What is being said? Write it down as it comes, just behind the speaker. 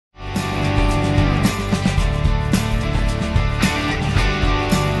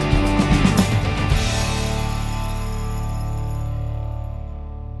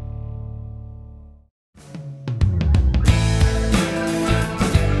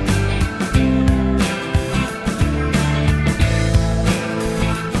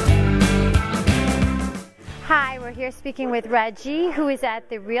here speaking with Ragy, who is at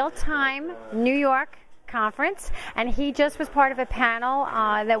the Realtime New York conference, and he just was part of a panel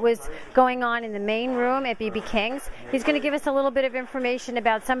that was going on in the main room at BB King's. He's going to give us a little bit of information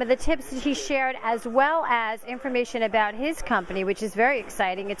about some of the tips that he shared, as well as information about his company, which is very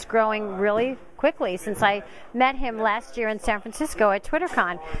exciting. It's growing really quickly since I met him last year in San Francisco at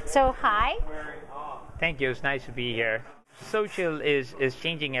TwitterCon. So, hi. Thank you. It's nice to be here. Social is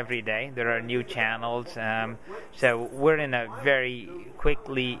changing every day. There are new channels, so we're in a very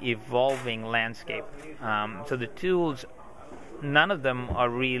quickly evolving landscape. So the tools, none of them are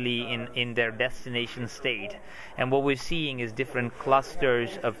really in their destination state, and what we're seeing is different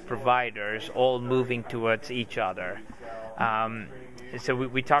clusters of providers all moving towards each other. So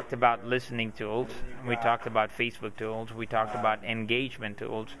we talked about listening tools, we talked about Facebook tools, we talked about engagement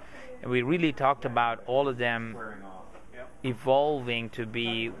tools, and we really talked about all of them evolving to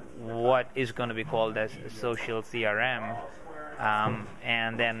be what is going to be called as social CRM.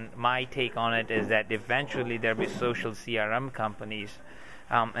 And then my take on it is that eventually there'll be social CRM companies,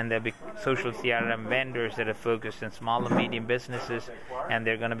 and there'll be social CRM vendors that are focused on small and medium businesses, and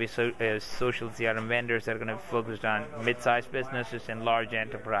they're going to be social CRM vendors that are going to be focused on mid-sized businesses and large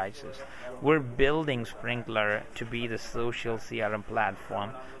enterprises. We're building Sprinklr to be the social CRM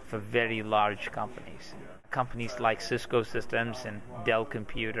platform for very large companies. Companies like Cisco Systems and Dell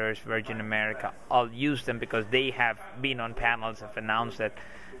Computers, Virgin America, I'll use them because they have been on panels, have announced that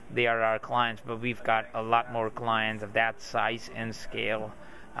they are our clients, but we've got a lot more clients of that size and scale.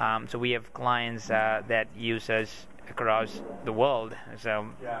 So we have clients that use us across the world, so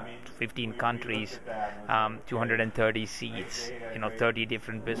 15 countries, 230 seats, 30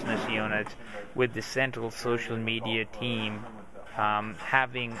 different business units, with the central social media team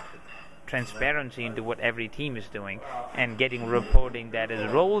having transparency into what every team is doing and getting reporting that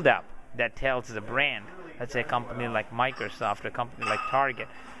is rolled up that tells the brand, let's say a company like Microsoft, a company like Target,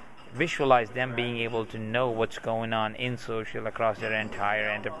 visualize them being able to know what's going on in social across their entire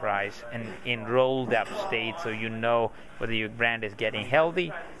enterprise and in rolled up state, so you know whether your brand is getting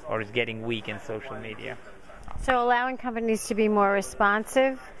healthy or is getting weak in social media. So allowing companies to be more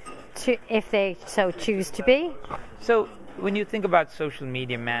responsive to, if they so choose to be? So when you think about social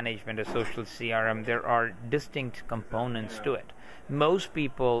media management or social CRM, there are distinct components to it. Most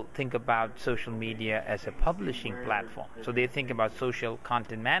people think about social media as a publishing platform, so they think about social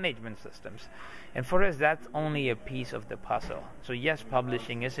content management systems. And for us, that's only a piece of the puzzle. So yes,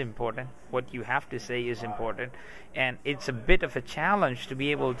 publishing is important. What you have to say is important. And it's a bit of a challenge to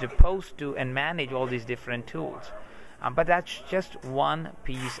be able to post to and manage all these different tools. But that's just one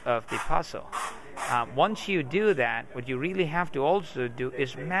piece of the puzzle. Once you do that, what you really have to also do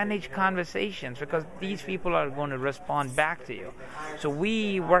is manage conversations, because these people are going to respond back to you. So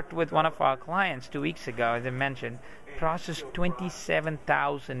we worked with one of our clients 2 weeks ago, as I mentioned, processed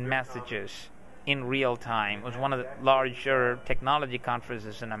 27,000 messages in real time. It was one of the larger technology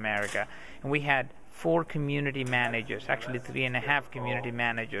conferences in America, and we had 4 community managers, actually 3.5 community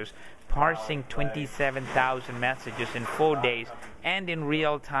managers, parsing 27,000 messages in 4 days and in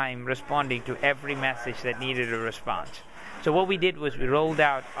real time responding to every message that needed a response. So what we did was we rolled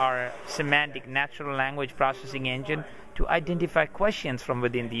out our semantic natural language processing engine to identify questions from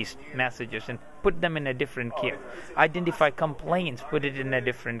within these messages and put them in a different queue. Identify complaints, put it in a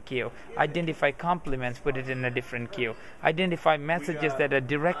different queue. Identify compliments, put it in a different queue. Identify messages that are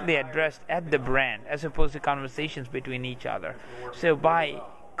directly addressed at the brand as opposed to conversations between each other. So by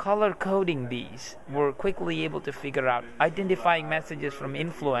color coding these, we're quickly able to figure out identifying messages from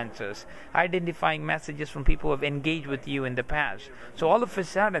influencers, identifying messages from people who have engaged with you in the past. So all of a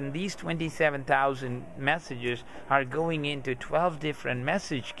sudden, these 27,000 messages are going into 12 different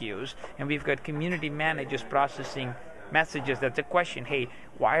message queues, and we've got community managers processing messages. That's a question, hey,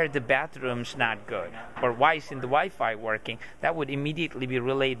 why are the bathrooms not good? Or why isn't the Wi-Fi working? That would immediately be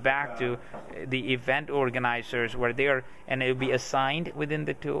relayed back to the event organizers where they are, and it will be assigned within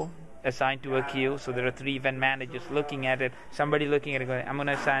the tool, assigned to a queue. So there are 3 event managers looking at it, somebody looking at it going, I'm going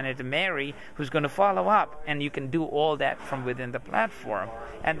to assign it to Mary, who's going to follow up. And you can do all that from within the platform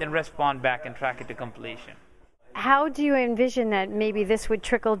and then respond back and track it to completion. How do you envision that maybe this would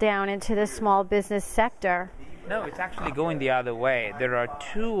trickle down into the small business sector? No, it's actually going the other way. There are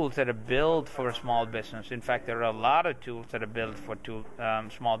tools that are built for small business. In fact, there are a lot of tools that are built for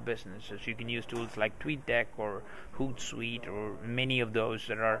small businesses. You can use tools like TweetDeck or Hootsuite or many of those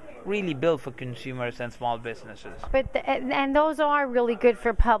that are really built for consumers and small businesses. And those are really good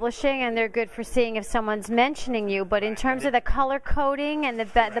for publishing, and they're good for seeing if someone's mentioning you. But in terms of the color coding and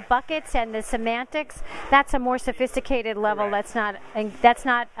the buckets and the semantics, that's a more sophisticated level. That's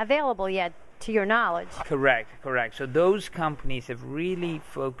not available yet to your knowledge. Correct. So those companies have really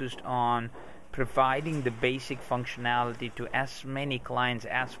focused on providing the basic functionality to as many clients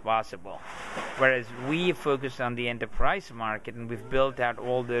as possible. Whereas we have focused on the enterprise market, and we've built out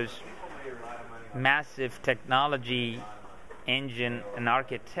all those massive technology engine and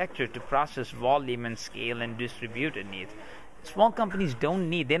architecture to process volume and scale and distributed needs. Small companies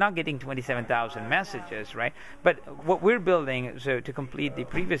don't need, they're not getting 27,000 messages, right? But what we're building, so to complete the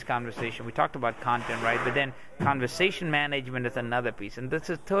previous conversation, we talked about content, right? But then conversation management is another piece. And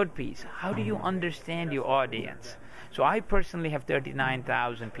that's a third piece. How do you understand your audience? So I personally have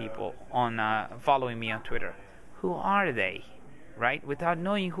 39,000 people on following me on Twitter. Who are they, right? Without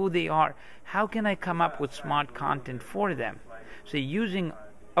knowing who they are, how can I come up with smart content for them? So using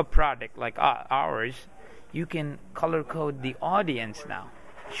a product like ours, you can color code the audience now.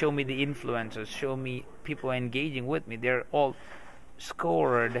 Show me the influencers, show me people engaging with me. They're all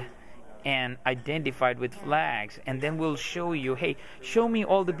scored and identified with flags. And then we'll show you, hey, show me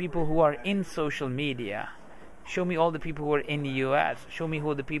all the people who are in social media. Show me all the people who are in the US. Show me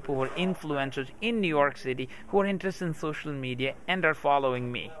who are the people who are influencers in New York City who are interested in social media and are following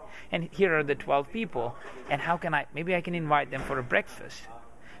me. And here are the 12 people. And how can maybe I can invite them for a breakfast.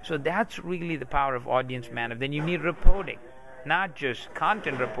 So that's really the power of audience management. Then you need reporting, not just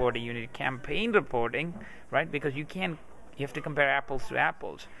content reporting. You need campaign reporting, right? Because you have to compare apples to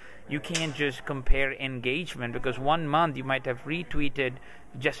apples. You can't just compare engagement, because 1 month you might have retweeted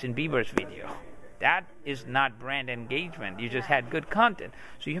Justin Bieber's video. That is not brand engagement. You just had good content.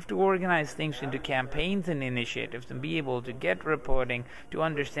 So you have to organize things into campaigns and initiatives and be able to get reporting to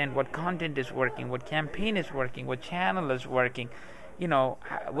understand what content is working, what campaign is working, what channel is working. You know,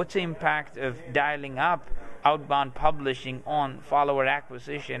 what's the impact of dialing up outbound publishing on follower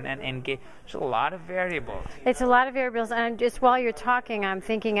acquisition and engage? So a lot of variables. It's a lot of variables, and just while you're talking, I'm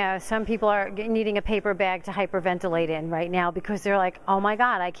thinking some people are needing a paper bag to hyperventilate in right now because they're like, oh my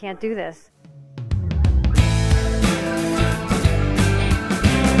God, I can't do this.